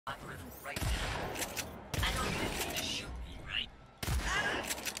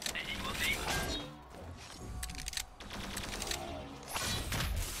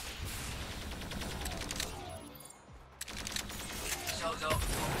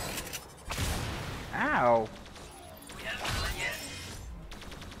Ow.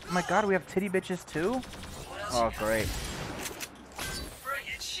 Oh my god, we have titty bitches too? Oh, great.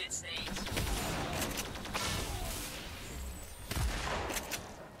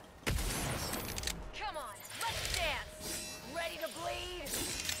 Come on, let's dance. Ready to bleed?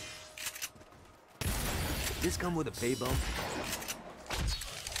 This come with a pay bump?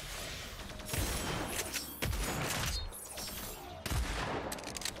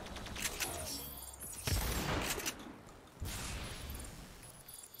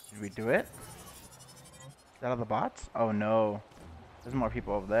 Did we do it? Is that all the bots? Oh no. There's more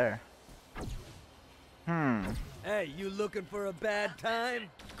people over there. Hey, you looking for a bad time?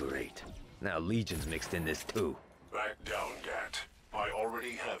 Great. Now Legion's mixed in this too. Back down, Gat. I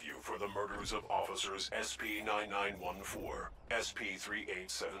already have you for the murders of officers SP-9914,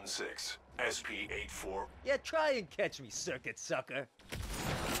 SP-3876, SP-84... Yeah, try and catch me, circuit sucker.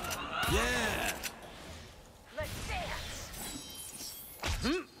 Yeah! Let's dance.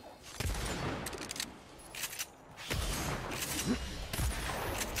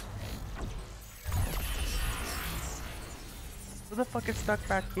 Who the fuck is stuck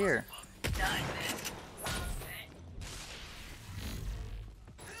back here?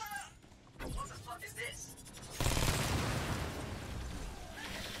 What the fuck is this?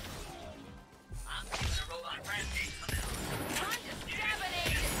 I'm taking a robot rampage on them. Time to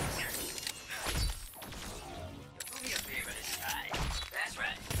scabbinate. Do me a favor this time. That's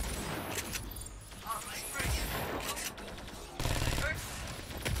right. All right, bring it. Don't look so good. That hurts.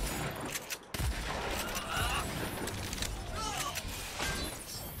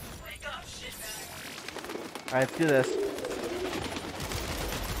 Wake up, shitbag. Alright, let's do this.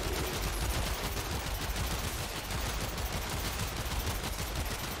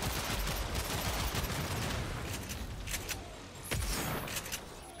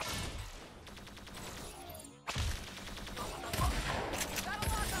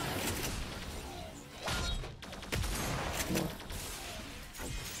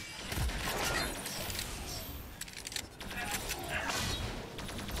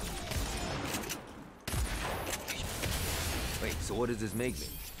 Wait, so what does this make me?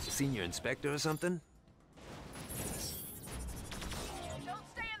 Senior inspector or something? Don't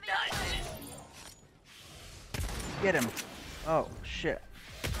stay in the open. Get him. Oh, shit.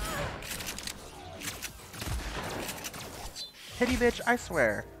 Titty bitch, I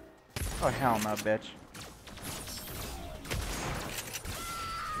swear. Oh, hell no, bitch.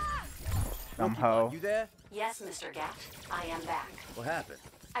 Dumb hoe. You there? Yes, Mr. Gat, I am back. What happened?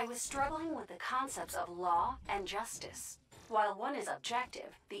 I was struggling with the concepts of law and justice. While one is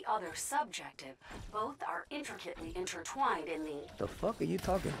objective, the other subjective, both are intricately intertwined in the... The fuck are you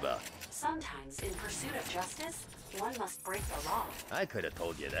talking about? Sometimes, in pursuit of justice, one must break the law. I could have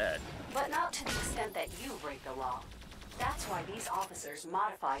told you that. But not to the extent that you break the law. That's why these officers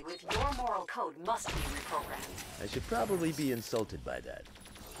modified with your moral code must be reprogrammed. I should probably be insulted by that.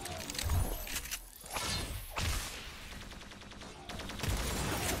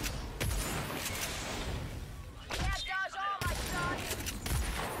 Can't dodge all my shots.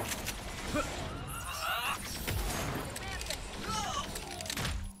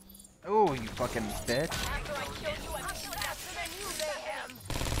 Oh, you fucking bitch. After I kill you, I'm faster than you, Mayhem.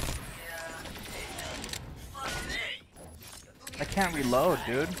 I can't reload,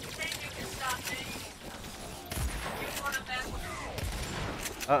 dude.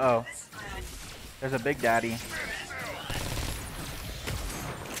 Uh-oh. There's a big daddy.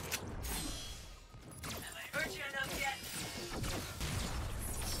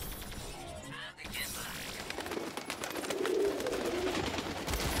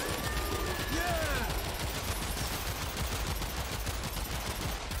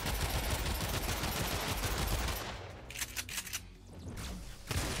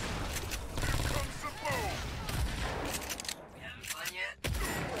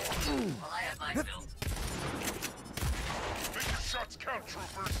 Make your shots count,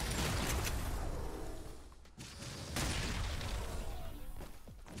 troopers!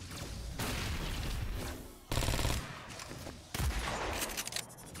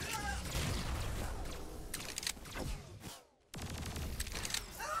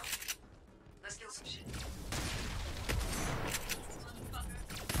 Let's kill some shit.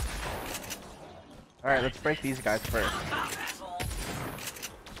 Alright, let's break these guys first. Asshole.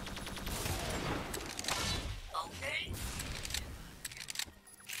 Okay.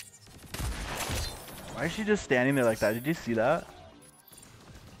 Why is she just standing there like that? Did you see that?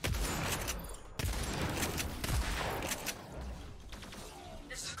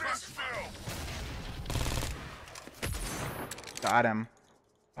 This is aggressive. Got him.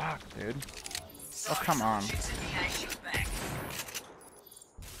 Fuck, dude. Oh, come on. Shoots at me, I shoot back.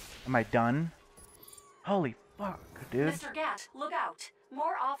 Am I done? Holy fuck, dude. Mr. Gat, look out.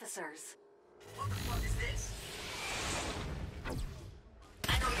 More officers. What the fuck is this?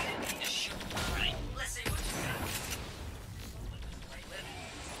 I know you didn't mean to shoot. Alright, let's see what you got. Wait, let me.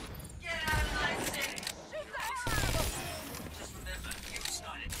 Get out of my city! Just remember, you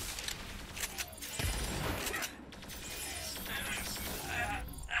started.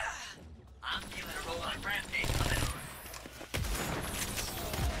 I'm feeling a roll on rampage coming on.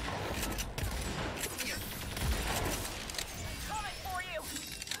 Coming for you!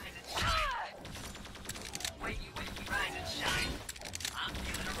 Rise and shine. Wakey, wakey, rise and shine. I'm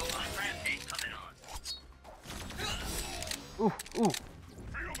feeling a roll on rampage coming on. Ooh, ooh.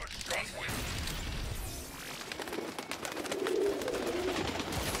 Thanks for you.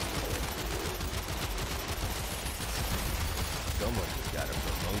 Someone just got a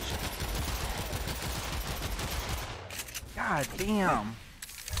promotion. God damn.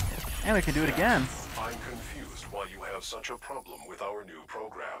 And we can do it again. I'm confused why you have such a problem with our new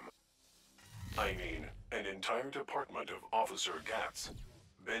program. I mean, an entire department of Officer Gats.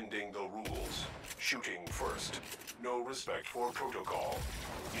 Bending the rules. Shooting first. No respect for protocol.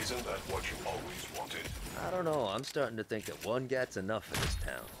 Isn't that what you always wanted? I don't know. I'm starting to think that one gat's enough for this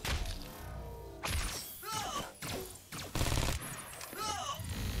town.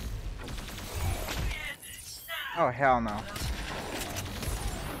 Oh, hell no.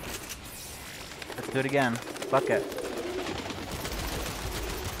 Let's do it again. Fuck it.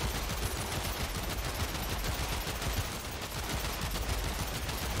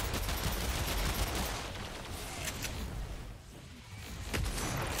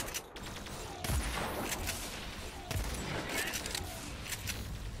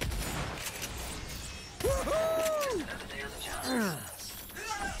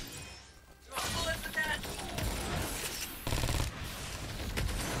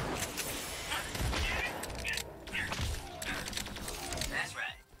 That's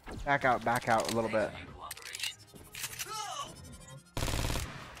right. Back out a little bit. Cooperation.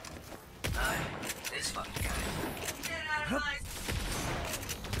 This fucking guy. Get out of my...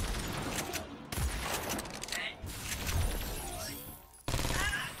 Hey.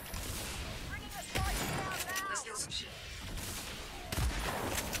 Bringing the party down now! Let's kill some shit.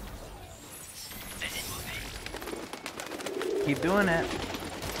 Send it with me. Keep doing it.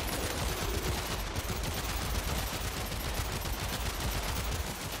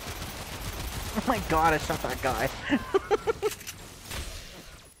 Oh my god, I shot that guy.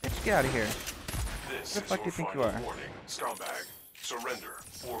 Let's get out of here. This Who the fuck do you is your think you final are? warning, scumbag. Surrender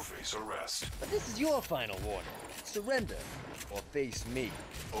or face arrest. But this is your final warning. Surrender or face me.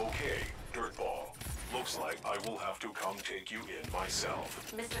 Okay, dirtball. Looks like I will have to come take you in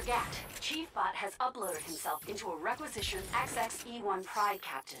myself. Mr. Gat, Chief Bot has uploaded himself into a requisition XX-E1 Pride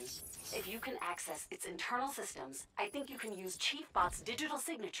Captain. If you can access its internal systems, I think you can use Chief Bot's digital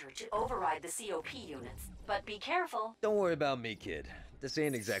signature to override the COP units. But be careful. Don't worry about me, kid. This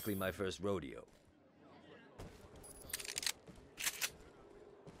ain't exactly my first rodeo.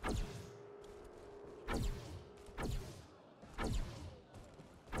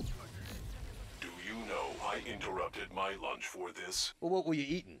 Do you know I interrupted my lunch for this? Well, what were you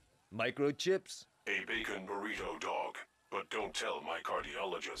eating? Microchips? A bacon burrito dog. But don't tell my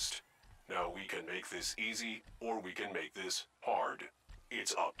cardiologist. Now we can make this easy, or we can make this hard.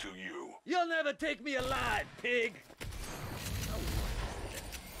 It's up to you. You'll never take me alive, pig!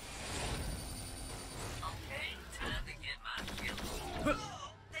 Okay, time to get my kill.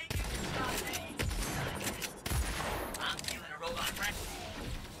 Thank you for stopping me. I'm feeling a robot crack.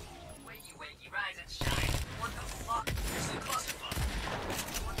 Wakey, wakey, rise and shine. What the fuck? It's a clusterfuck.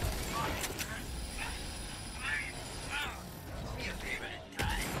 What the fuck? Do me a favor and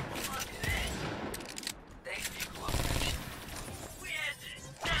die. Fuck it. Thanks for your cooperation. We end this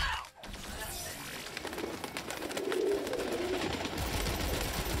now.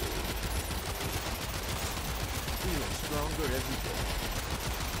 Feeling stronger every day.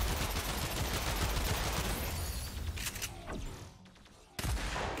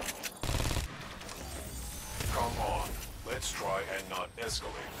 Come on, let's try and not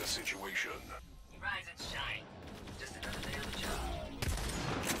escalate the situation. Rise and shine. Just another day on the job.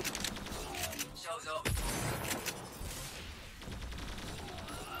 Show's over.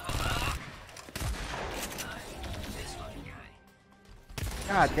 This fucking guy.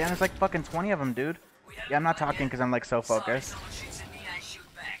 God damn, there's like fucking 20 of them, dude. Yeah, I'm not talking because I'm like so focused. Sorry, someone shoots at me, I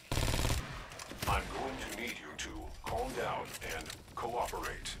shoot back. I'm going to need you to calm down and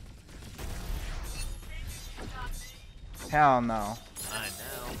cooperate. Hell no. I now. Don't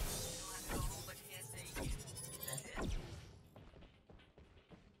have to hold again.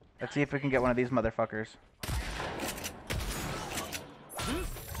 Let's see if we can get one of these motherfuckers.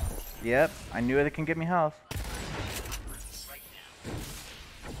 Yep, I knew it can give me health.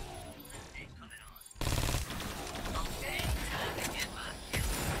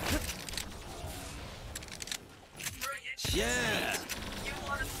 Yeah! You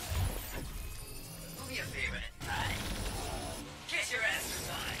wanna... Do me a favor, right? Kiss your ass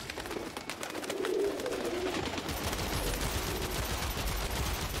goodbye.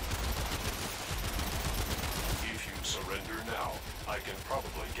 If you surrender now, I can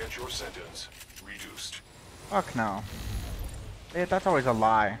probably get your sentence reduced. Fuck no. That's always a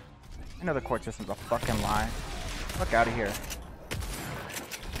lie. I know the court system's a fucking lie. Fuck out of here.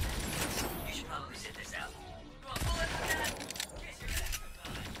 You should probably sit this out. Come on, pull it down. Kiss your ass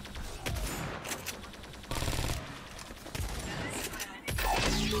goodbye.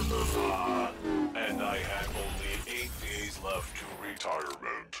 And I had only 8 days left to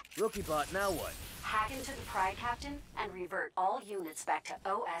retirement. Rookie bot, now what? Hack into the Pride Captain and revert all units back to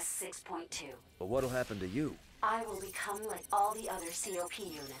OS 6.2. But what'll happen to you? I will become like all the other COP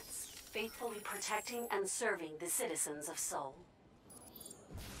units, faithfully protecting and serving the citizens of Seoul.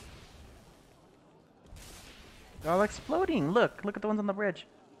 They're all exploding. Look at the ones on the bridge.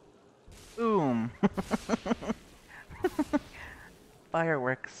 Boom.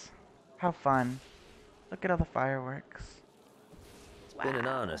 Fireworks. How fun. Look at all the fireworks. It's been an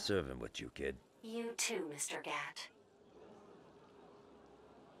honor serving with you, kid. You too, Mr. Gat.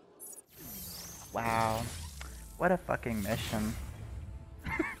 Wow. What a fucking mission.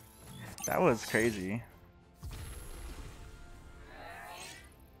 That was crazy.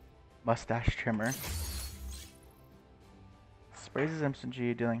 Mustache trimmer. Sprays his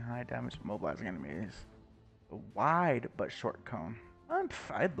MSG, dealing high damage, mobilizing enemies. A wide but short cone.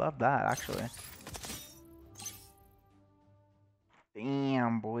 I'd love that, actually.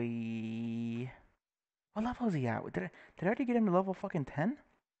 Damn, boy. What level is he at? Did I already get him to level fucking 10?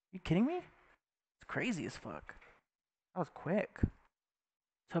 You kidding me? It's crazy as fuck. That was quick.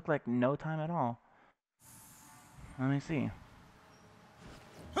 Took like no time at all. Let me see.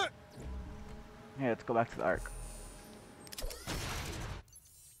 Yeah, let's go back to the Ark.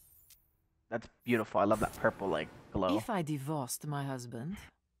 That's beautiful. I love that purple like glow. If I divorced my husband,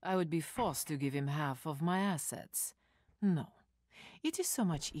 I would be forced to give him half of my assets. No. It is so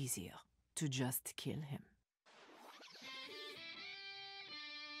much easier to just kill him.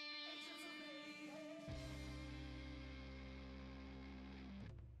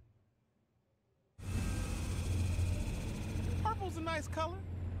 Purple's a nice color,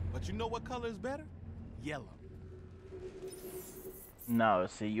 but you know what color is better? Yellow. No,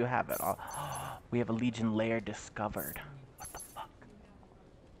 see, you have it all. We have a Legion lair discovered. What the fuck?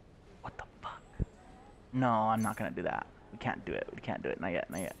 What the fuck? No, I'm not gonna do that. We can't do it. We can't do it. Not yet.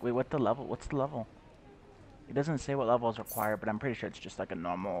 Not yet. Wait, what's the level? What's the level? It doesn't say what level is required, but I'm pretty sure it's just like a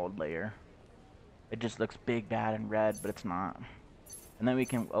normal old layer. It just looks big, bad, and red, but it's not. And then we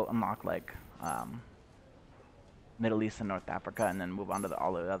can unlock like Middle East and North Africa, and then move on to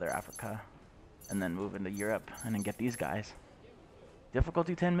all the other Africa, and then move into Europe, and then get these guys.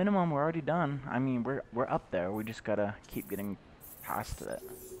 Difficulty 10 minimum. We're already done. I mean, we're up there. We just gotta keep getting past it.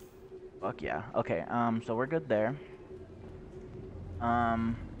 Fuck yeah. Okay. So we're good there.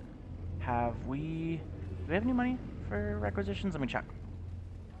 Do we have any money for requisitions? Let me check.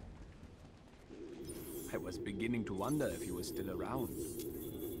 I was beginning to wonder if you were still around.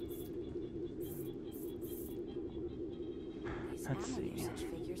 Let's see.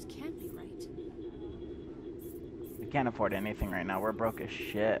 Figures can't be right. We can't afford anything right now. We're broke as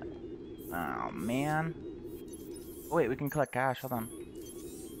shit. Oh man. Oh, wait, we can collect cash. Hold on.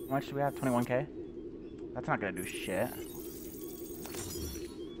 How much do we have? 21k? That's not gonna do shit.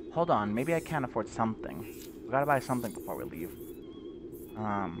 Hold on. Maybe I can't afford something. We gotta buy something before we leave.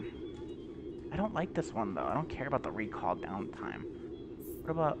 I don't like this one though. I don't care about the recall downtime.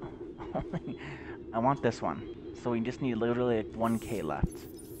 What about... I want this one. So we just need literally like 1k left.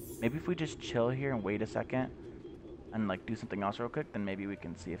 Maybe if we just chill here and wait a second and like do something else real quick, then maybe we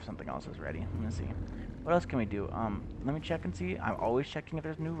can see if something else is ready. Let me see. What else can we do? Let me check and see. I'm always checking if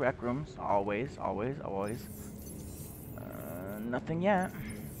there's new rec rooms. Always, always, always. Nothing yet.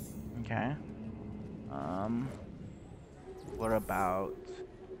 Okay. What about...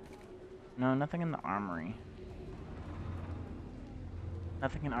 No, nothing in the armory.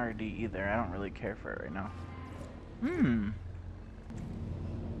 Nothing in RD either. I don't really care for it right now.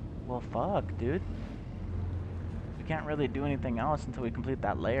 Well, fuck, dude. We can't really do anything else until we complete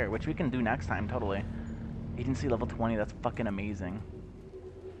that layer, which we can do next time, totally. Agency level 20, that's fucking amazing.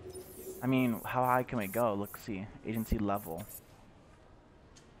 I mean, how high can we go? Let's see. Agency level.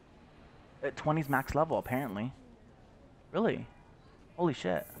 At 20's max level, apparently. Really? Holy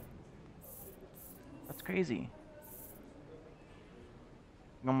shit. That's crazy.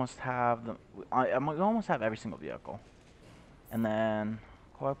 We almost have the. We almost have every single vehicle. And then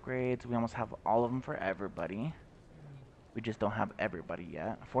core upgrades. We almost have all of them for everybody. We just don't have everybody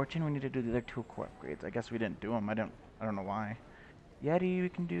yet. Fortune, we need to do the other 2 core upgrades. I guess we didn't do them. I don't know why. Yeti, we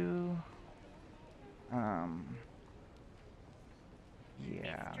can do. Yeah.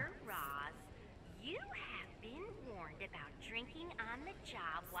 Mr. Ross, you have been warned about drinking on the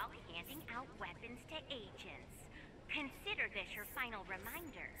job while handing out weapons to agents. Consider this your final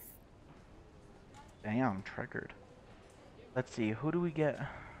reminder. Damn, triggered. Let's see, who do we get?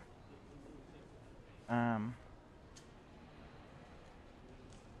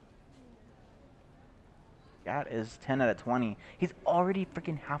 That is 10 out of 20. He's already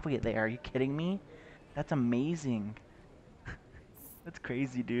freaking halfway there. Are you kidding me? That's amazing. That's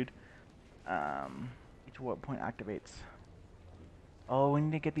crazy, dude. Each warp point activates. Oh, we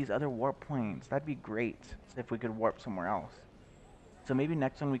need to get these other warp points. That'd be great if we could warp somewhere else. So maybe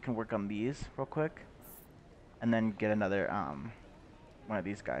next one we can work on these real quick. And then get another, one of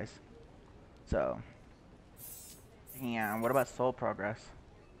these guys. So. Damn, what about soul progress?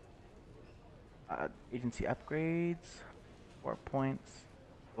 Agency upgrades. Warp points.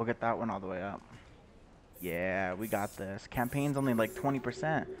 We'll get that one all the way up. Yeah, we got this. Campaign's only like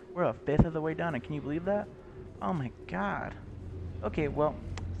 20%. We're a fifth of the way done, and can you believe that? Oh my god. Okay, well,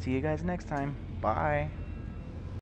 see you guys next time. Bye.